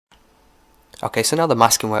Okay, so now the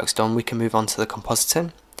masking work's done, we can move on to the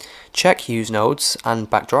compositing. Check use nodes and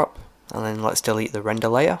backdrop, and then let's delete the render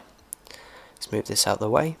layer. Let's move this out of the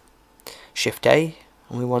way. Shift A,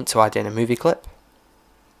 and we want to add in a movie clip.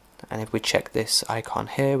 And if we check this icon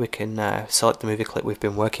here, we can select the movie clip we've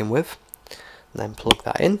been working with, and then plug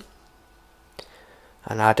that in,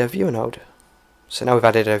 and add a viewer node. So now we've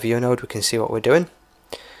added a viewer node, we can see what we're doing.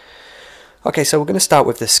 Okay, so we're going to start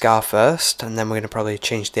with the scar first, and then we're going to probably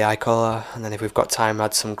change the eye color, and then if we've got time,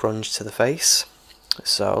 add some grunge to the face.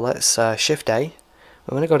 So let's Shift A.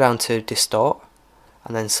 We're going to go down to Distort,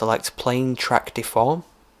 and then select Plane Track Deform.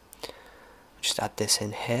 Just add this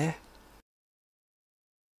in here.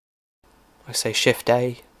 I say Shift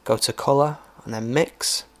A, go to Color, and then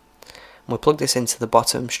Mix. And we'll plug this into the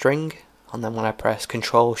bottom string, and then when I press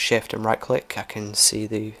Control, Shift, and right click, I can see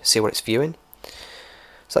what it's viewing.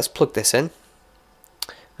 So let's plug this in,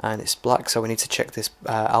 and it's black, so we need to check this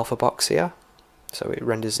alpha box here, so it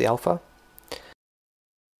renders the alpha.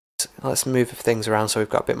 Let's move things around so we've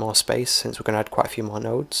got a bit more space, since we're going to add quite a few more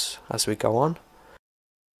nodes as we go on.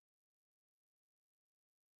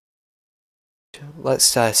 Let's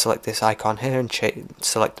select this icon here and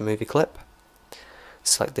select the movie clip.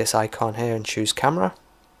 Select this icon here and choose camera,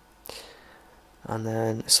 and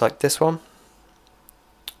then select this one.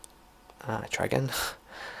 Try again.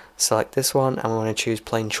 Select this one, and we want to choose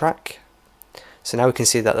plane track. So now we can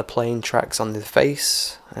see that the plane track's on the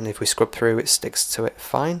face, and if we scrub through, it sticks to it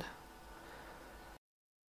fine.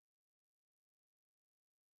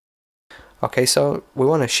 Okay, so we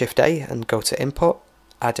want to Shift A and go to Input,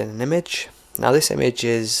 add in an image. Now this image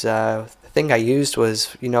is, the thing I used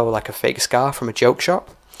was, you know, like a fake scar from a joke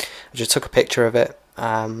shop. I just took a picture of it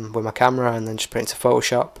with my camera and then just put it into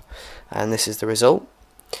Photoshop, and this is the result.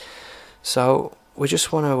 So we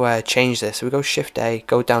just want to change this, so we go Shift A,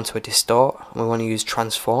 go down to a Distort, and we want to use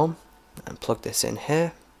Transform and plug this in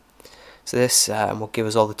here. So this will give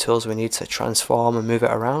us all the tools we need to transform and move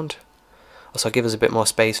it around. Also give us a bit more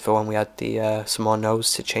space for when we add some more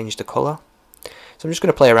nodes to change the colour. So I'm just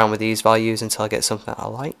going to play around with these values until I get something that I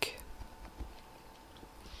like.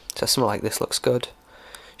 So something like this looks good.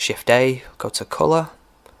 Shift A, go to Colour,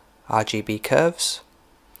 RGB Curves.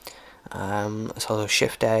 So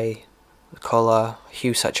Shift A, Colour,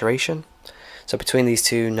 Hue Saturation. So between these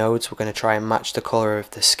two nodes we're going to try and match the colour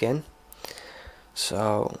of the skin.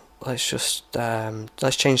 So let's just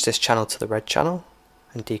let's change this channel to the red channel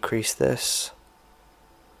and decrease this,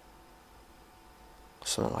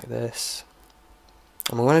 something like this.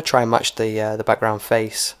 And we're going to try and match the background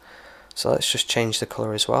face, so let's just change the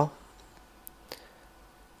colour as well.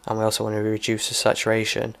 And we also want to reduce the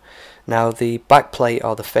saturation. Now the back plate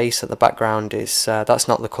or the face of the background is that's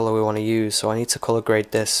not the colour we want to use, so I need to colour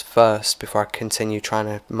grade this first before I continue trying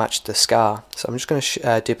to match the scar. So I'm just going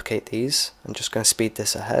to duplicate these. I'm just going to speed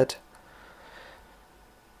this ahead.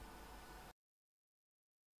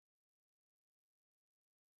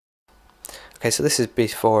 Okay, so this is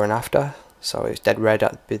before and after. So it's dead red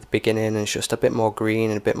at the beginning, and it's just a bit more green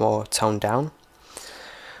and a bit more toned down.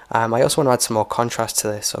 I also want to add some more contrast to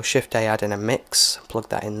this, so Shift A, add in a mix, plug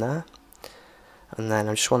that in there. And then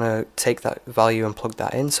I just want to take that value and plug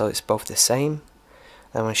that in so it's both the same.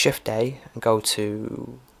 Then I want to Shift A and go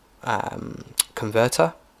to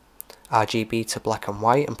Converter, RGB to black and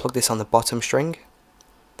white, and plug this on the bottom string.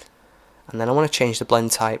 And then I want to change the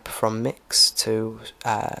blend type from mix to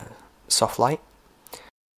soft light.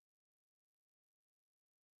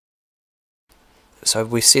 So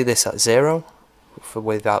we see this at 0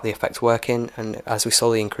 without the effect working, and as we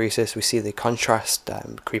slowly increase this we see the contrast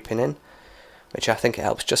creeping in, which I think it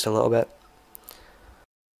helps just a little bit.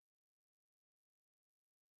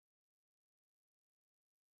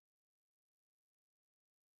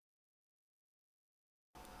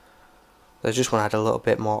 I just want to add a little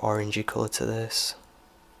bit more orangey colour to this.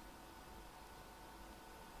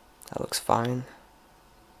 That looks fine.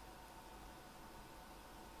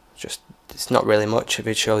 It's not really much if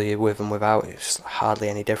it shows you with and without, it's hardly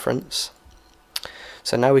any difference.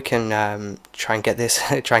 So now we can try and get this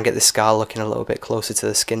scar looking a little bit closer to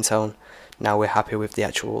the skin tone. Now we're happy with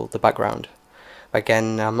the background.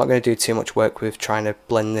 Again, I'm not going to do too much work with trying to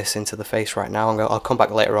blend this into the face right now. I'll come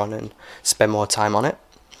back later on and spend more time on it.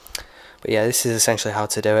 But yeah, this is essentially how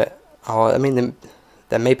to do it. I mean,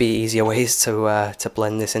 there may be easier ways to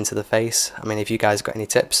blend this into the face. I mean, if you guys got any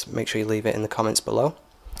tips, make sure you leave it in the comments below.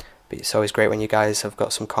 But it's always great when you guys have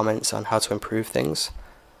got some comments on how to improve things.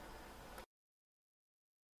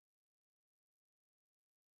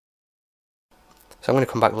 So I'm going to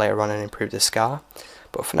come back later on and improve the scar,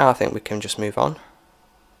 but for now I think we can just move on.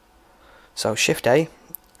 So Shift A,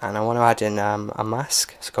 and I want to add in a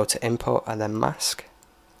mask, so go to input and then mask.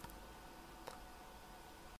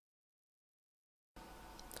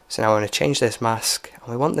 So now I want to change this mask,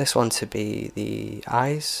 and we want this one to be the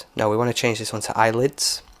eyes. No, we want to change this one to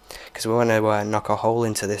eyelids, because we want to knock a hole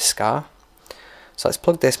into this scar. So let's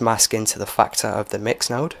plug this mask into the factor of the mix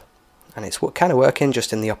node, and it's kind of working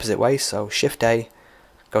just in the opposite way. So Shift A,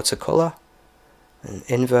 go to color, and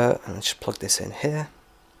invert, and let's just plug this in here.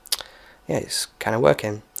 Yeah, it's kind of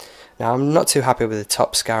working. Now I'm not too happy with the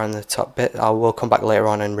top scar and the top bit. I will come back later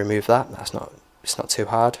on and remove that. It's not too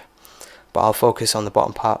hard. But I'll focus on the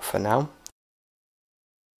bottom part for now.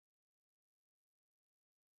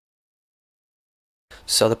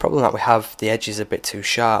 So the problem that we have, the edge is a bit too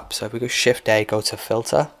sharp. So if we go Shift A, go to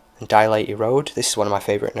Filter and Dilate Erode. This is one of my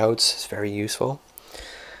favourite nodes. It's very useful.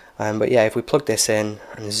 But yeah, if we plug this in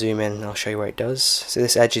and zoom in, I'll show you what it does. So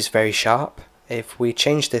this edge is very sharp. If we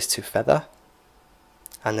change this to feather,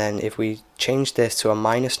 and then if we change this to a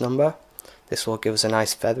minus number, this will give us a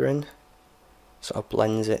nice feathering. Sort of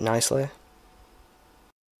blends it nicely.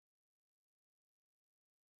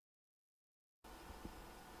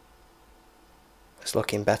 It's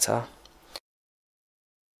looking better.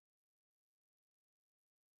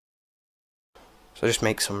 So just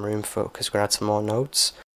make some room for, because we're going to add some more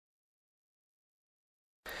nodes.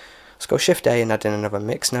 Let's go Shift A and add in another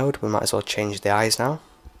mix node. We might as well change the eyes now.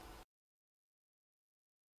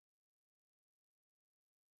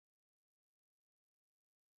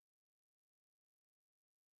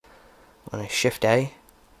 I'm going to Shift A,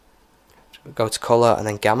 go to color and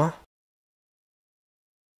then gamma.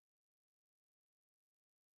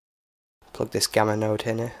 Plug this gamma node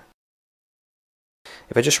in here.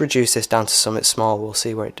 If I just reduce this down to something small, we'll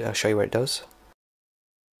see where I'll show you what it does.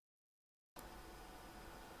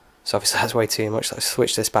 So obviously that's way too much. Let's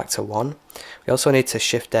switch this back to 1. We also need to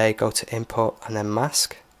Shift A, go to input and then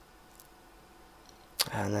mask.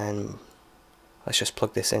 And then let's just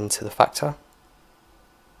plug this into the factor.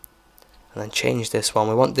 And then change this one.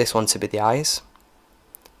 We want this one to be the eyes.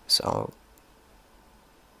 So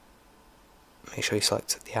make sure you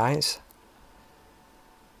select the eyes.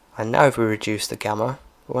 And now if we reduce the gamma,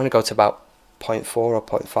 we want to go to about 0.4 or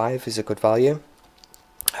 0.5 is a good value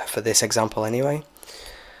for this example anyway.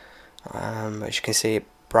 As you can see, it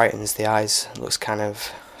brightens the eyes. It looks kind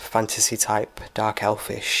of fantasy type, dark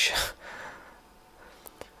elfish.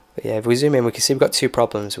 But yeah, if we zoom in, we can see we've got two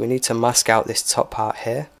problems. We need to mask out this top part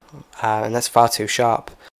here, and that's far too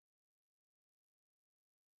sharp.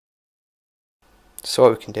 So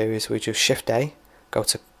what we can do is we just Shift A, go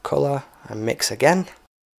to color and mix again.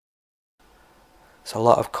 So a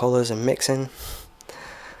lot of colours and mixing.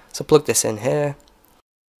 So plug this in here.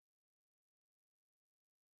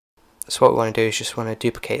 So what we want to do is just want to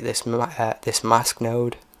duplicate this this mask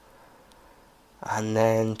node, and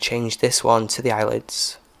then change this one to the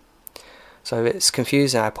eyelids. So if it's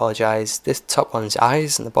confusing, I apologise. This top one's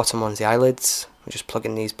eyes and the bottom one's the eyelids. We're just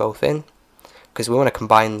plugging these both in because we want to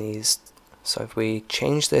combine these. So if we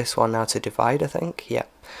change this one now to divide, I think, yeah.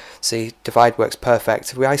 See, divide works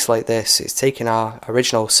perfect. If we isolate this, it's taking our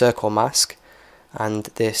original circle mask and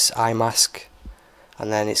this eye mask,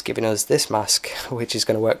 and then it's giving us this mask, which is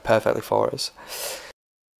going to work perfectly for us.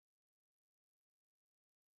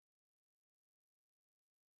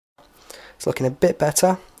 It's looking a bit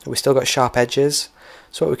better. We've still got sharp edges.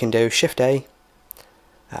 So what we can do, Shift A,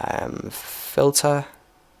 filter,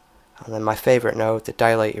 and then my favourite node, the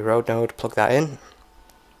Dilate Erode node, plug that in.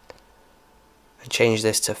 And change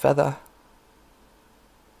this to feather.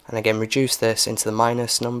 And again, reduce this into the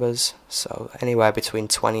minus numbers. So anywhere between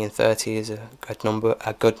 20 and 30 is a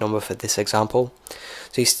good number for this example.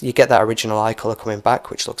 So you get that original eye colour coming back,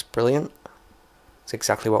 which looks brilliant. It's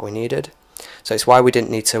exactly what we needed. So it's why we didn't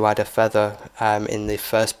need to add a feather in the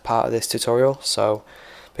first part of this tutorial. So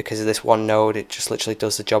because of this one node, it just literally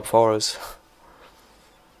does the job for us.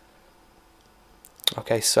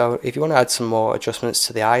 Okay, so if you want to add some more adjustments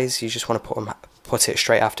to the eyes, you just want to put it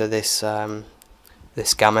straight after this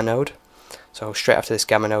this gamma node. So straight after this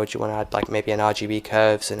gamma node, you want to add like maybe an RGB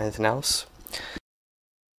curves and anything else.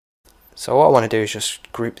 So what I want to do is just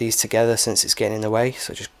group these together since it's getting in the way.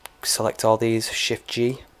 So just select all these, Shift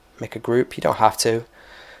G, make a group. You don't have to,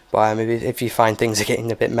 but maybe if you find things are getting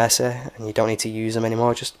a bit messy and you don't need to use them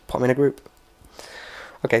anymore, just put them in a group.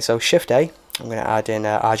 Okay, so Shift A, I'm going to add in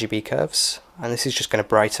RGB curves, and this is just going to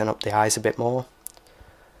brighten up the eyes a bit more.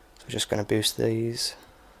 So we're just going to boost these.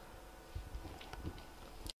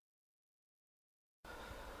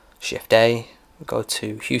 Shift A, go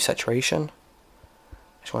to Hue Saturation.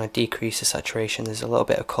 I just want to decrease the saturation. There's a little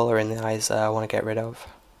bit of colour in the eyes there I want to get rid of.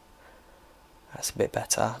 That's a bit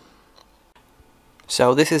better.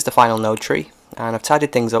 So this is the final node tree, and I've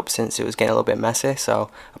tidied things up since it was getting a little bit messy, so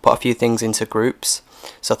I put a few things into groups.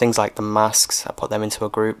 So things like the masks, I put them into a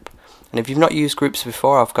group. And if you've not used groups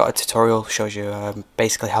before, I've got a tutorial that shows you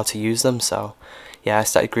basically how to use them. So yeah, I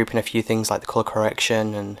started grouping a few things like the color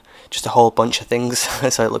correction and just a whole bunch of things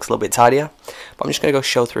so it looks a little bit tidier. But I'm just going to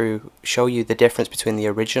go show you the difference between the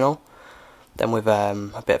original, then with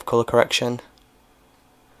a bit of color correction.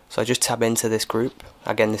 So I just tab into this group.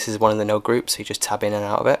 Again, this is one of the node groups, so you just tab in and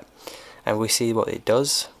out of it. And we see what it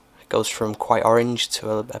does. It goes from quite orange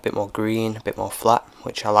to a bit more green, a bit more flat,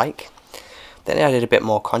 which I like. Then I added a bit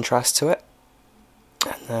more contrast to it.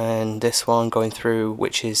 And then this one going through,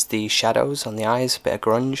 which is the shadows on the eyes, a bit of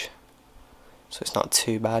grunge. So it's not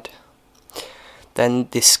too bad. Then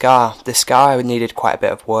the scar needed quite a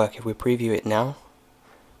bit of work. If we preview it now,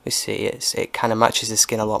 we see it kind of matches the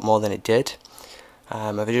skin a lot more than it did.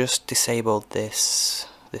 I've just disabled this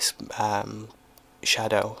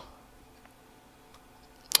shadow.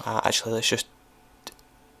 Actually, let's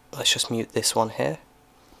just mute this one here,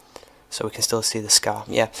 so we can still see the scar.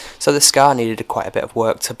 Yeah, so the scar needed quite a bit of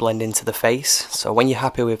work to blend into the face. So when you're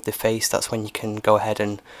happy with the face, that's when you can go ahead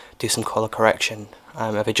and do some color correction.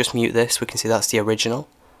 If I just mute this, we can see that's the original,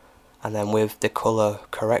 and then with the color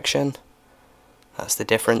correction, that's the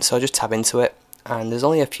difference. So I'll just tab into it, and there's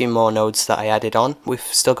only a few more nodes that I added on. We've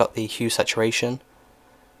still got the hue saturation,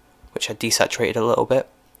 which I desaturated a little bit,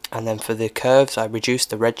 and then for the curves I reduced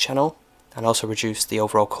the red channel and also reduced the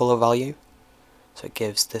overall color value, so it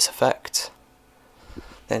gives this effect.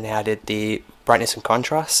 Then I added the brightness and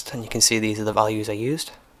contrast, and you can see these are the values I used.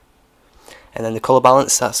 And then the color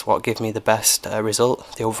balance, that's what gave me the best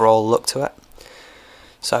result, the overall look to it.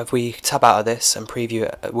 So if we tab out of this and preview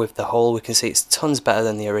it with the whole, we can see it's tons better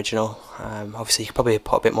than the original. Obviously you could probably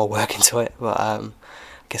put a bit more work into it, but I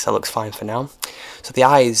guess that looks fine for now. So the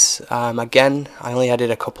eyes, again, I only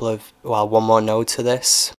added one more node to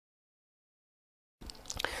this.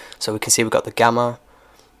 So we can see we've got the gamma,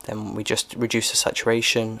 then we just reduced the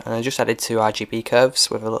saturation, and I just added two RGB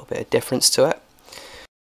curves with a little bit of difference to it.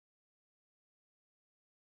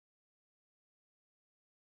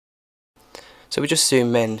 So we just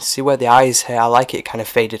zoom in, see where the eyes here, I like it kind of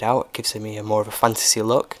faded out, it gives me more of a fantasy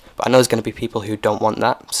look, but I know there's going to be people who don't want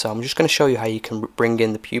that, so I'm just going to show you how you can bring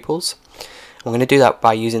in the pupils. I'm going to do that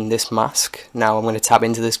by using this mask. Now I'm going to tab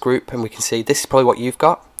into this group, and we can see this is probably what you've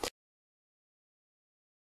got.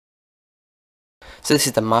 So this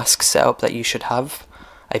is the mask setup that you should have.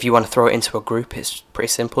 If you want to throw it into a group, it's pretty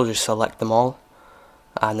simple, just select them all,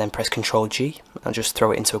 and then press Ctrl G, and just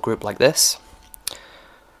throw it into a group like this.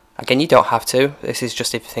 Again, you don't have to, this is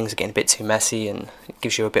just if things are getting a bit too messy and it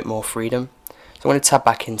gives you a bit more freedom. So I'm going to tab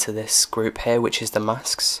back into this group here, which is the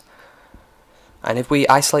masks. And if we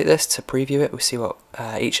isolate this to preview it, we see what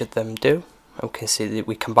each of them do. And we can see that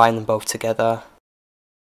we combine them both together.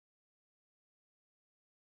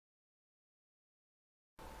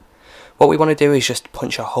 What we want to do is just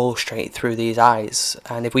punch a hole straight through these eyes,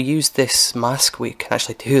 and if we use this mask we can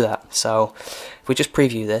actually do that. So if we just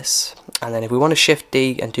preview this, and then if we want to Shift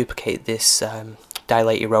D and duplicate this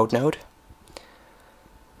dilate erode node,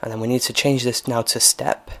 and then we need to change this now to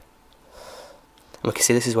step, and we can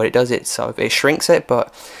see this is what it does. It shrinks it,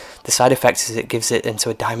 but the side effect is it gives it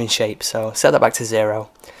into a diamond shape. So set that back to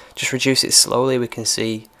 0, just reduce it slowly. We can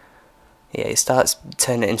see, yeah, it starts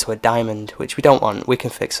turning it into a diamond, which we don't want. We can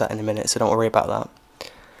fix that in a minute, so don't worry about that.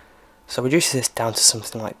 So reduce this down to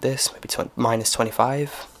something like this, maybe minus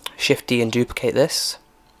 25. Shift D and duplicate this,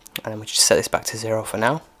 and then we just set this back to 0 for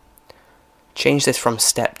now. Change this from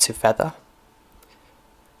step to feather,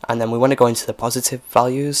 and then we want to go into the positive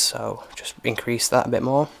values, so just increase that a bit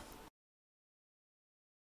more.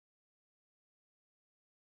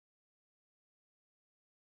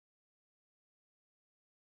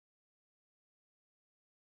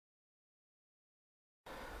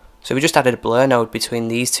 So we just added a blur node between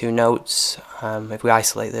these two nodes. If we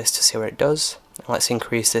isolate this to see what it does, let's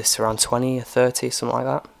increase this to around 20 or 30, something like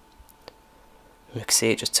that. We can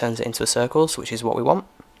see it just turns it into circles, which is what we want.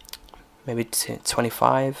 Maybe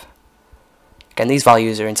 25. Again, these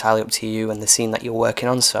values are entirely up to you and the scene that you're working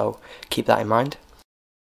on, so keep that in mind.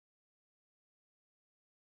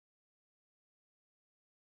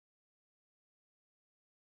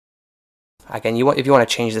 Again, if you want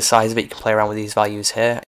to change the size of it, you can play around with these values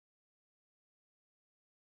here.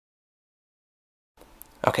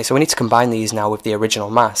 Okay, so we need to combine these now with the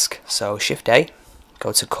original mask. So Shift A,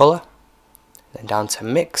 go to Color, then down to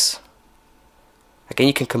Mix. Again,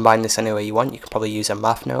 you can combine this any way you want. You can probably use a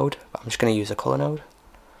Math node, but I'm just going to use a Color node.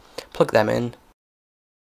 Plug them in.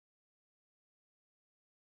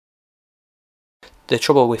 the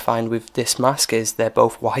trouble we find with this mask is they're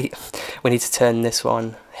both white. We need to turn this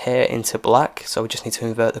one here into black, so we just need to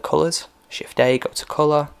invert the colours. Shift A, go to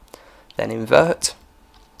colour, then invert.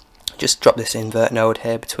 Just drop this invert node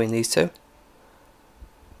here between these two.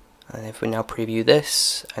 And if we now preview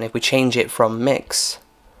this, and if we change it from mix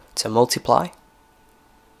to multiply,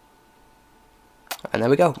 and there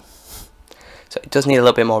we go. So it does need a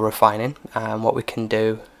little bit more refining, and what we can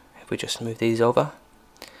do if we just move these over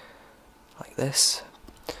like this.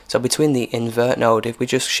 So between the invert node, if we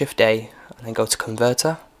just shift A and then go to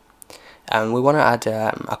converter, and we want to add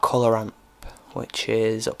a color ramp, which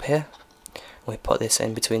is up here. We put this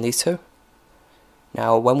in between these two.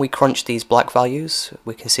 Now when we crunch these black values,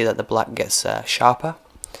 we can see that the black gets sharper.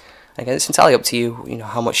 Again, it's entirely up to you,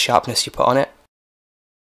 how much sharpness you put on it.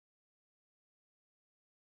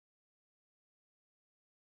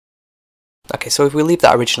 Okay, so if we leave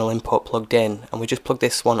that original input plugged in and we just plug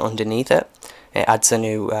this one underneath it, it adds a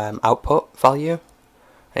new output value.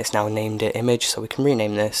 It's now named it image, so we can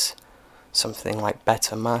rename this something like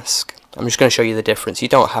better mask. I'm just going to show you the difference. You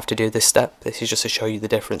don't have to do this step, this is just to show you the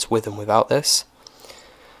difference with and without this.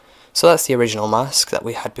 So that's the original mask that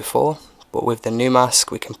we had before, but with the new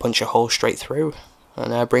mask we can punch a hole straight through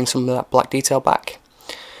and bring some of that black detail back.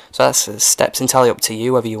 So that's steps entirely up to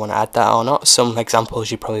you whether you want to add that or not. Some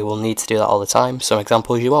examples you probably will need to do that all the time, some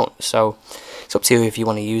examples you won't, so it's up to you if you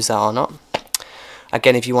want to use that or not.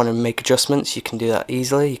 Again, if you want to make adjustments you can do that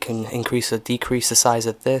easily. You can increase or decrease the size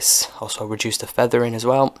of this, also reduce the feathering as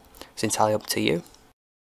well. It's entirely up to you.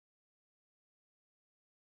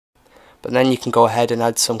 But then you can go ahead and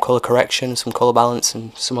add some colour correction, some colour balance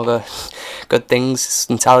and some other good things. It's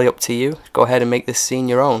entirely up to you. Go ahead and make this scene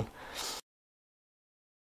your own.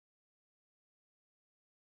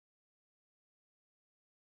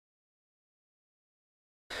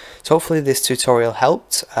 So hopefully this tutorial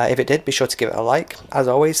helped. If it did, be sure to give it a like. As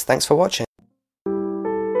always, thanks for watching.